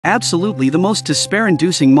Absolutely the most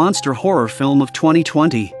despair-inducing monster horror film of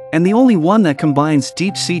 2020, and the only one that combines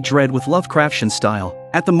deep-sea dread with Lovecraftian style.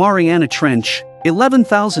 At the Mariana Trench,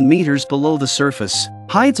 11,000 meters below the surface,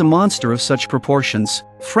 hides a monster of such proportions.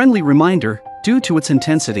 Friendly reminder, due to its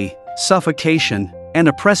intensity, suffocation, and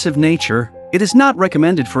oppressive nature, it is not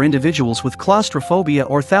recommended for individuals with claustrophobia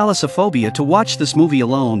or thalassophobia to watch this movie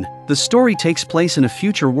alone. The story takes place in a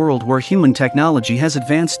future world where human technology has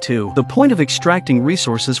advanced to the point of extracting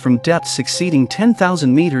resources from depths exceeding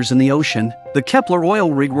 10,000 meters in the ocean. The Kepler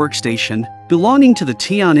oil rig workstation, belonging to the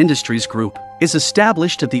Tian Industries Group, is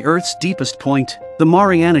established at the Earth's deepest point, the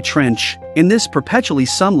Mariana Trench. In this perpetually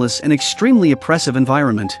sunless and extremely oppressive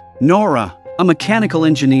environment, Nora, a mechanical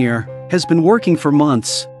engineer, has been working for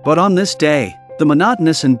months, but on this day, the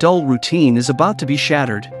monotonous and dull routine is about to be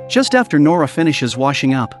shattered. Just after Nora finishes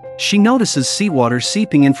washing up, she notices seawater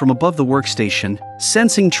seeping in from above the workstation.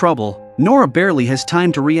 Sensing trouble, Nora barely has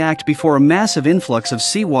time to react before a massive influx of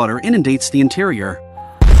seawater inundates the interior,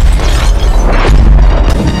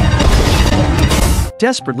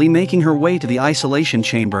 desperately making her way to the isolation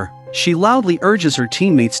chamber. She loudly urges her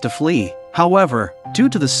teammates to flee. However, due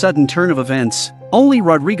to the sudden turn of events, only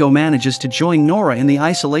Rodrigo manages to join Nora in the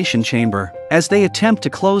isolation chamber. As they attempt to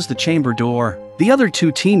close the chamber door, the other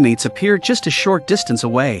two teammates appear just a short distance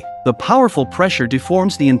away. The powerful pressure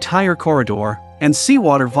deforms the entire corridor, and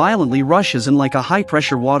seawater violently rushes in like a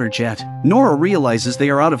high-pressure water jet. Nora realizes they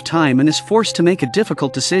are out of time and is forced to make a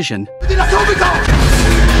difficult decision.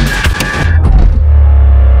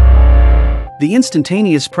 The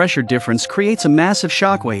instantaneous pressure difference creates a massive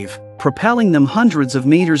shockwave, propelling them hundreds of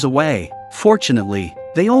meters away. Fortunately,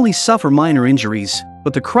 they only suffer minor injuries,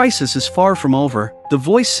 but the crisis is far from over. The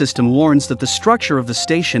voice system warns that the structure of the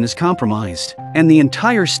station is compromised, and the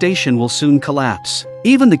entire station will soon collapse.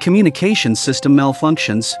 Even the communication system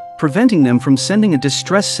malfunctions, preventing them from sending a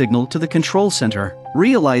distress signal to the control center.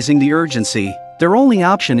 Realizing the urgency, their only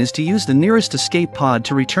option is to use the nearest escape pod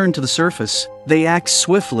to return to the surface. They act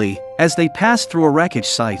swiftly. As they passed through a wreckage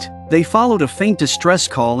site, they followed a faint distress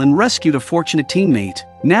call and rescued a fortunate teammate.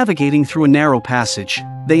 Navigating through a narrow passage,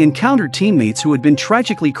 they encountered teammates who had been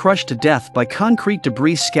tragically crushed to death by concrete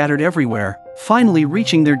debris scattered everywhere. Finally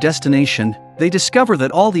reaching their destination, they discover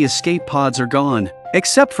that all the escape pods are gone,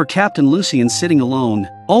 except for Captain Lucien sitting alone.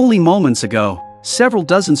 Only moments ago, several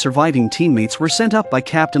dozen surviving teammates were sent up by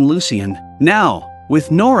Captain Lucien. Now,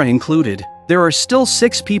 with Nora included, there are still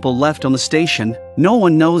 6 people left on the station. No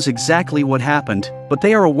one knows exactly what happened, but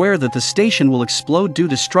they are aware that the station will explode due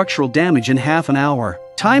to structural damage in half an hour.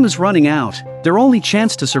 Time is running out. Their only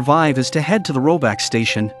chance to survive is to head to the rollback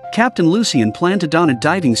station. Captain Lucien planned to don a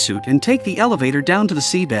diving suit and take the elevator down to the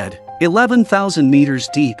seabed, 11,000 meters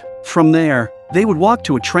deep. From there, they would walk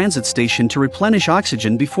to a transit station to replenish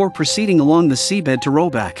oxygen before proceeding along the seabed to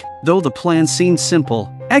rollback. Though the plan seemed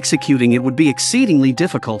simple, executing it would be exceedingly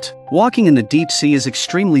difficult. Walking in the deep sea is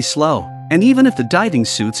extremely slow, and even if the diving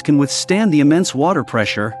suits can withstand the immense water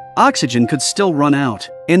pressure, oxygen could still run out.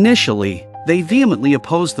 Initially, they vehemently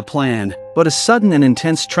opposed the plan, but a sudden and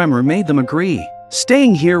intense tremor made them agree.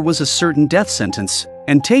 Staying here was a certain death sentence,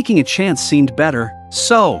 and taking a chance seemed better.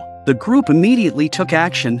 So, the group immediately took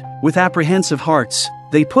action. With apprehensive hearts,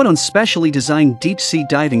 they put on specially designed deep-sea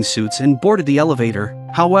diving suits and boarded the elevator.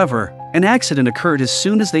 However, an accident occurred as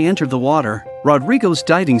soon as they entered the water. Rodrigo's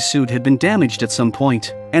diving suit had been damaged at some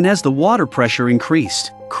point, and as the water pressure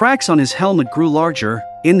increased, cracks on his helmet grew larger.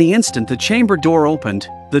 In the instant the chamber door opened,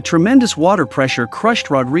 the tremendous water pressure crushed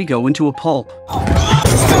Rodrigo into a pulp.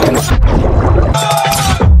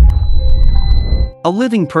 A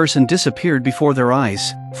living person disappeared before their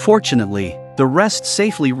eyes. Fortunately, the rest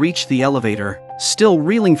safely reached the elevator. Still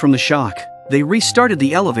reeling from the shock, they restarted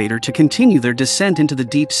the elevator to continue their descent into the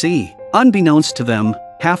deep sea. Unbeknownst to them,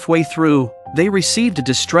 halfway through, they received a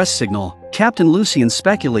distress signal. Captain Lucien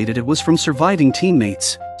speculated it was from surviving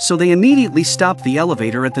teammates, so they immediately stopped the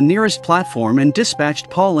elevator at the nearest platform and dispatched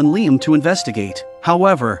Paul and Liam to investigate.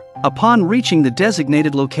 However, upon reaching the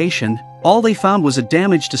designated location, all they found was a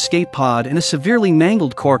damaged escape pod and a severely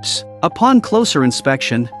mangled corpse. Upon closer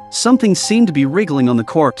inspection, something seemed to be wriggling on the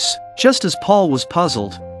corpse. Just as Paul was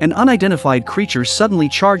puzzled, an unidentified creature suddenly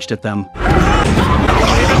charged at them.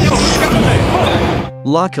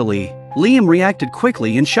 Luckily, Liam reacted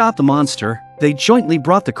quickly and shot the monster. They jointly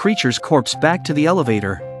brought the creature's corpse back to the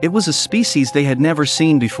elevator. It was a species they had never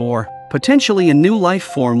seen before, potentially a new life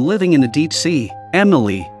form living in the deep sea.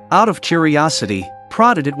 Emily, out of curiosity,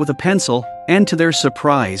 prodded it with a pencil, and to their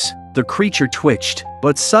surprise, the creature twitched.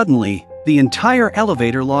 But suddenly, the entire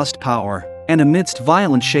elevator lost power, and amidst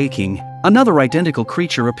violent shaking, another identical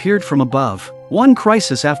creature appeared from above. One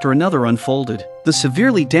crisis after another unfolded. The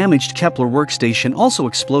severely damaged Kepler workstation also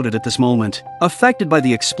exploded at this moment. Affected by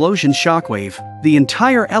the explosion shockwave, the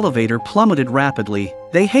entire elevator plummeted rapidly.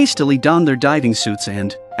 They hastily donned their diving suits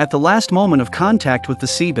and, at the last moment of contact with the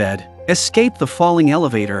seabed, escaped the falling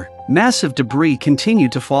elevator. Massive debris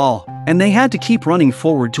continued to fall, and they had to keep running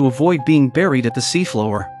forward to avoid being buried at the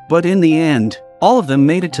seafloor. But in the end, all of them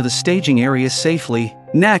made it to the staging area safely.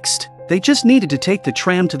 Next, they just needed to take the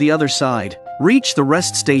tram to the other side, reach the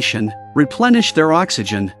rest station, replenish their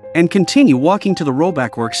oxygen, and continue walking to the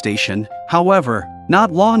rowback workstation. However,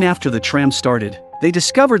 not long after the tram started, they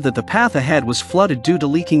discovered that the path ahead was flooded due to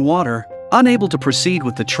leaking water. Unable to proceed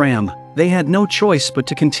with the tram, they had no choice but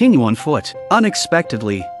to continue on foot.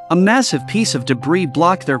 Unexpectedly, a massive piece of debris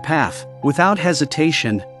blocked their path. Without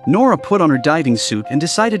hesitation, Nora put on her diving suit and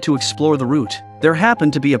decided to explore the route. There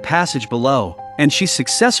happened to be a passage below, and she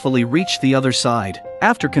successfully reached the other side.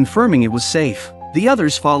 After confirming it was safe, the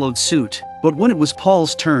others followed suit. But when it was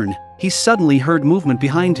Paul's turn, he suddenly heard movement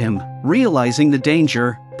behind him. Realizing the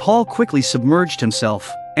danger, Paul quickly submerged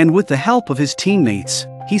himself, and with the help of his teammates,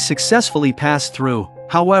 he successfully passed through.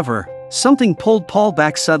 However, something pulled Paul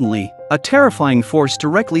back suddenly. A terrifying force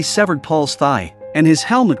directly severed Paul's thigh, and his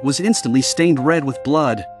helmet was instantly stained red with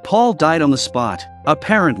blood. Paul died on the spot.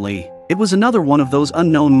 Apparently, it was another one of those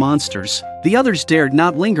unknown monsters. The others dared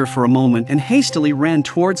not linger for a moment and hastily ran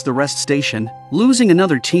towards the rest station. Losing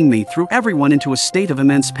another teammate threw everyone into a state of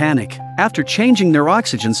immense panic. After changing their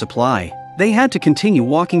oxygen supply, they had to continue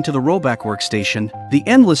walking to the rowback workstation. The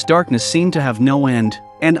endless darkness seemed to have no end,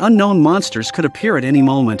 and unknown monsters could appear at any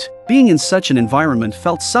moment. Being in such an environment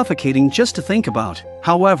felt suffocating just to think about.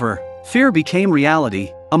 However, fear became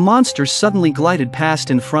reality. A monster suddenly glided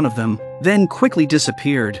past in front of them, then quickly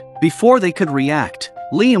disappeared. Before they could react,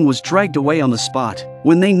 Liam was dragged away on the spot.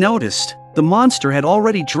 When they noticed, the monster had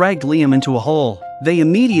already dragged Liam into a hole. They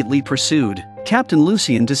immediately pursued. Captain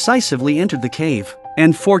Lucien decisively entered the cave,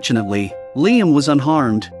 and fortunately, Liam was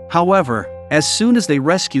unharmed. However, as soon as they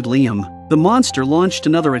rescued Liam, the monster launched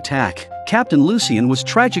another attack. Captain Lucien was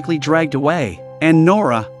tragically dragged away, and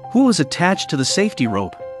Nora, who was attached to the safety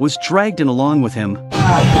rope, was dragged in along with him.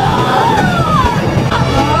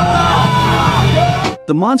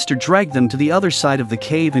 The monster dragged them to the other side of the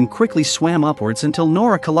cave and quickly swam upwards until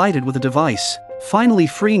Nora collided with a device, finally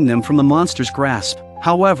freeing them from the monster's grasp.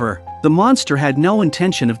 However, the monster had no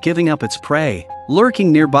intention of giving up its prey,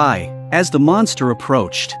 lurking nearby. As the monster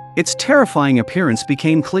approached, its terrifying appearance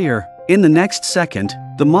became clear. In the next second,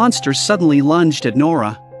 the monster suddenly lunged at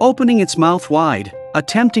Nora, opening its mouth wide,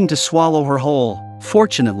 attempting to swallow her whole.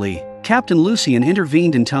 Fortunately, Captain Lucien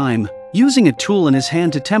intervened in time, using a tool in his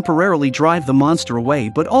hand to temporarily drive the monster away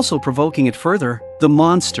but also provoking it further. The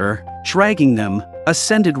monster, dragging them,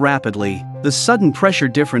 ascended rapidly. The sudden pressure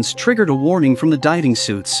difference triggered a warning from the diving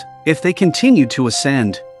suits. If they continued to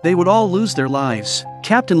ascend, they would all lose their lives.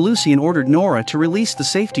 Captain Lucien ordered Nora to release the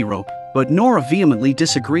safety rope, but Nora vehemently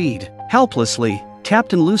disagreed. Helplessly,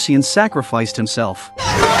 Captain Lucien sacrificed himself.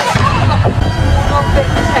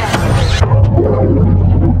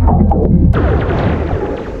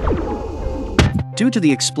 Due to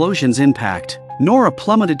the explosion's impact, Nora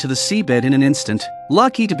plummeted to the seabed in an instant.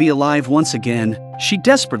 Lucky to be alive once again, she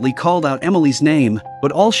desperately called out Emily's name,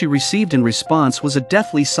 but all she received in response was a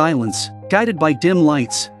deathly silence. Guided by dim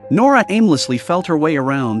lights, Nora aimlessly felt her way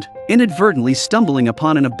around, inadvertently stumbling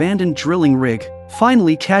upon an abandoned drilling rig.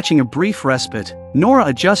 Finally catching a brief respite, Nora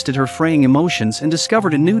adjusted her fraying emotions and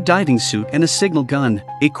discovered a new diving suit and a signal gun.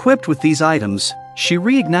 Equipped with these items, she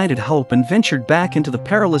reignited hope and ventured back into the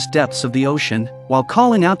perilous depths of the ocean. While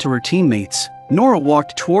calling out to her teammates, Nora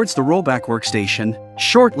walked towards the rowback workstation.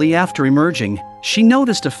 Shortly after emerging, she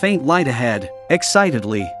noticed a faint light ahead.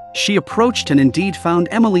 Excitedly, she approached and indeed found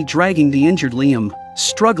Emily dragging the injured Liam,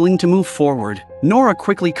 struggling to move forward. Nora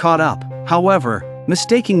quickly caught up. However,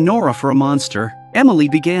 mistaking Nora for a monster, Emily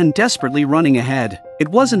began desperately running ahead. It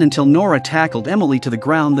wasn't until Nora tackled Emily to the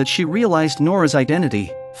ground that she realized Nora's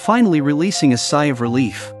identity. Finally releasing a sigh of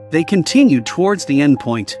relief, they continued towards the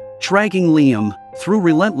endpoint, dragging Liam. Through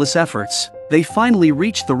relentless efforts, they finally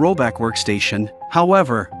reached the rowback workstation.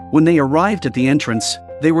 However, when they arrived at the entrance,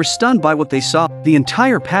 they were stunned by what they saw. The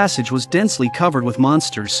entire passage was densely covered with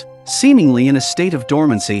monsters, seemingly in a state of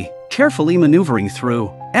dormancy. Carefully maneuvering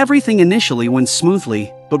through, everything initially went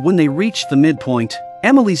smoothly, but when they reached the midpoint,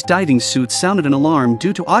 Emily's diving suit sounded an alarm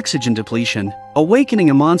due to oxygen depletion, awakening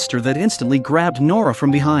a monster that instantly grabbed Nora from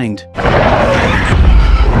behind.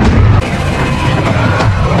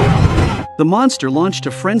 The monster launched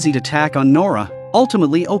a frenzied attack on Nora,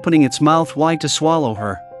 ultimately opening its mouth wide to swallow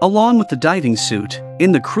her, along with the diving suit.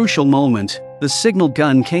 In the crucial moment, the signal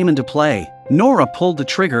gun came into play. Nora pulled the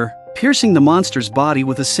trigger, piercing the monster's body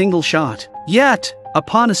with a single shot. Yet,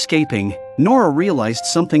 upon escaping, Nora realized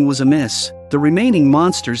something was amiss. The remaining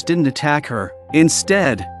monsters didn't attack her.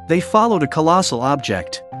 Instead, they followed a colossal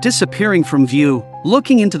object, disappearing from view.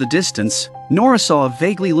 Looking into the distance, Nora saw a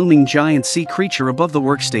vaguely looming giant sea creature above the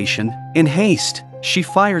workstation. In haste, she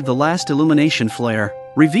fired the last illumination flare,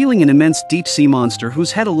 revealing an immense deep-sea monster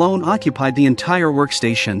whose head alone occupied the entire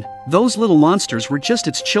workstation. Those little monsters were just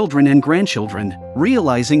its children and grandchildren.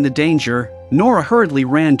 Realizing the danger, Nora hurriedly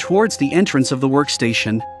ran towards the entrance of the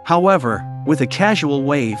workstation. However, with a casual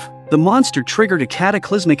wave, the monster triggered a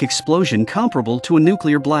cataclysmic explosion comparable to a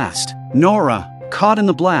nuclear blast. Nora, caught in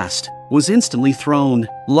the blast, was instantly thrown.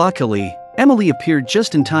 Luckily, Emily appeared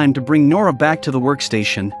just in time to bring Nora back to the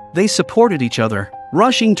workstation. They supported each other,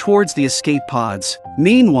 rushing towards the escape pods.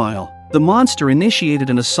 Meanwhile, the monster initiated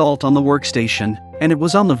an assault on the workstation, and it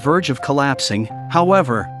was on the verge of collapsing.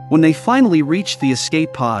 However, when they finally reached the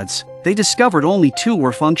escape pods, they discovered only 2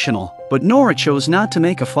 were functional. But Nora chose not to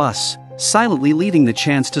make a fuss, silently leaving the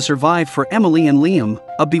chance to survive for Emily and Liam.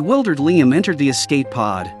 A bewildered Liam entered the escape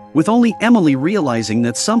pod, with only Emily realizing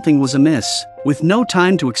that something was amiss. With no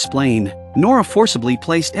time to explain, Nora forcibly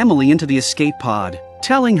placed Emily into the escape pod,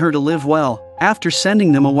 telling her to live well. After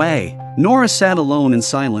sending them away, Nora sat alone in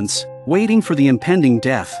silence, waiting for the impending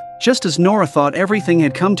death. Just as Nora thought everything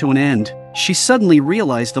had come to an end, she suddenly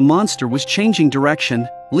realized the monster was changing direction,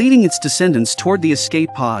 leading its descendants toward the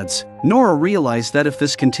escape pods. Nora realized that if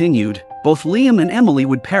this continued, both Liam and Emily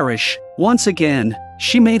would perish. Once again,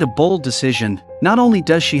 she made a bold decision. Not only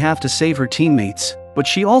does she have to save her teammates, but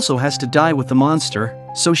she also has to die with the monster,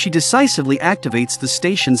 so she decisively activates the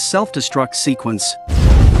station's self-destruct sequence.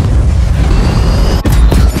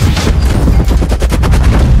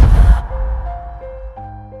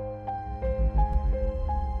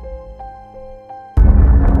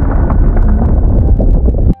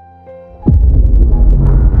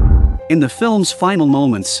 In the film's final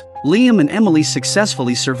moments, Liam and Emily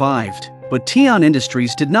successfully survived, but Tian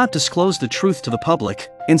Industries did not disclose the truth to the public,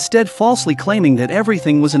 instead falsely claiming that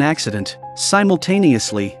everything was an accident.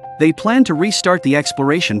 Simultaneously, they planned to restart the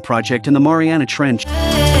exploration project in the Mariana Trench.